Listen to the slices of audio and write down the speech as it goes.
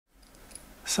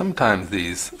Sometimes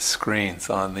these screens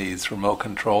on these remote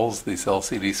controls, these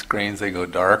LCD screens, they go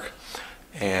dark.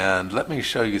 And let me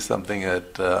show you something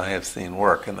that I have seen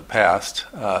work in the past.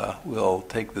 We'll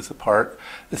take this apart.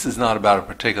 This is not about a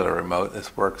particular remote.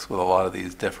 This works with a lot of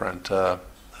these different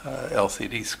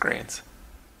LCD screens.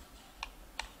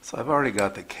 So I've already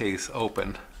got the case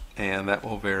open, and that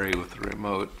will vary with the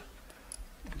remote.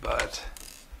 But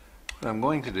what I'm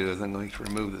going to do is I'm going to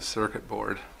remove the circuit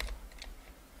board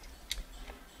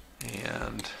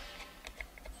and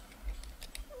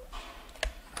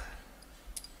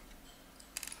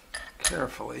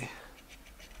carefully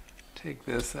take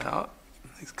this out.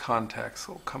 These contacts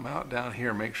will come out down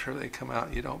here. Make sure they come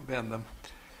out, you don't bend them.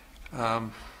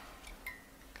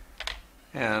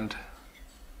 And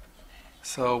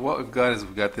so what we've got is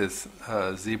we've got this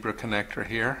zebra connector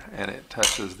here, and it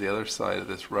touches the other side of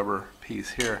this rubber piece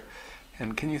here.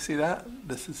 And can you see that?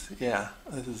 This is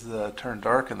turned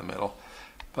dark in the middle,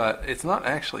 but it's not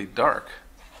actually dark.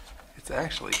 It's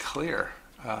actually clear.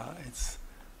 It's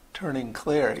turning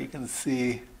clear. You can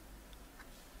see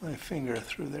my finger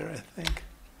through there, I think.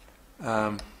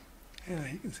 Yeah,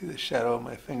 you can see the shadow of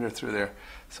my finger through there.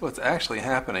 So what's actually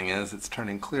happening is it's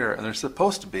turning clear, and there's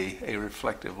supposed to be a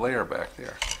reflective layer back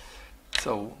there.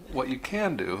 So what you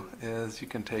can do is you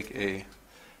can take a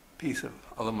piece of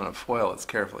aluminum foil that's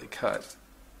carefully cut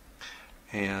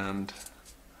and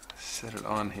set it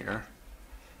on here.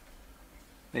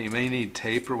 Now you may need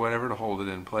tape or whatever to hold it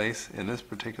in place. In this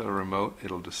particular remote,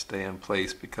 it'll just stay in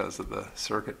place because of the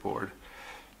circuit board.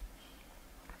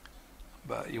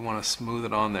 But you want to smooth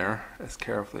it on there as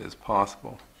carefully as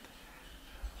possible.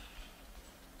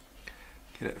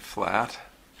 Get it flat.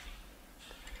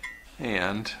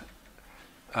 And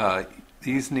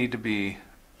these need to be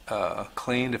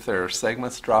cleaned if there are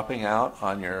segments dropping out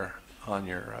on your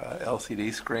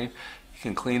LCD screen. You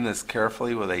can clean this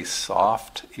carefully with a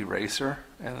soft eraser,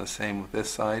 and the same with this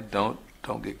side. Don't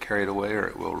get carried away or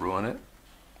it will ruin it.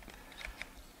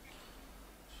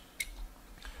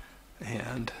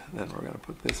 And then we're going to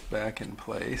put this back in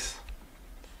place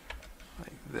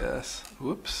like this.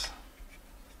 Whoops.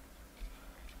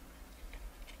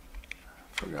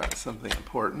 Forgot something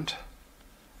important.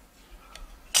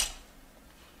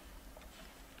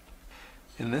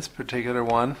 In this particular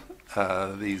one,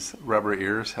 these rubber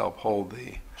ears help hold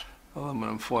the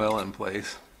aluminum foil in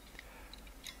place.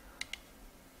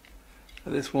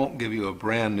 Now, this won't give you a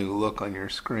brand new look on your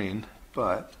screen,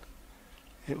 but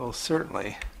it will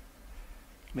certainly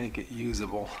make it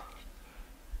usable.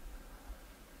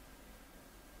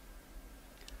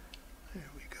 There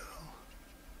we go.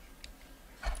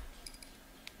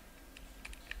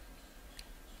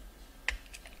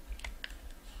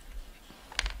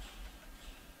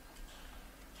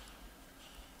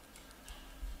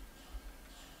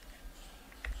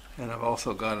 And I've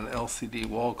also got an LCD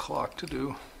wall clock to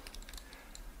do.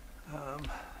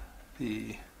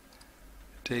 The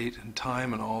date and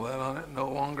time and all that on it no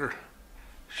longer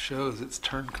shows. It's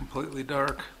turned completely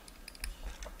dark.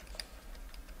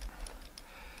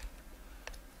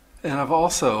 And I've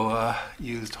also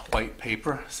used white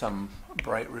paper. Some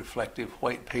bright reflective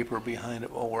white paper behind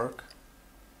it will work.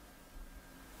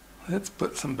 Let's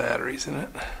put some batteries in it.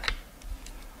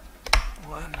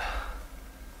 1,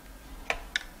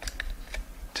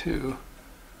 2,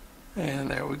 and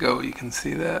there we go. You can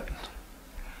see that.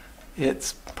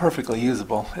 It's perfectly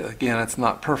usable. Again, it's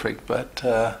not perfect, but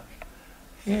yeah,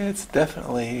 it's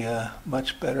definitely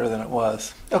much better than it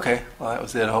was. Okay, well that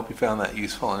was it. I hope you found that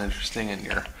useful and interesting in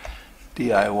your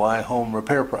DIY home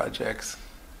repair projects.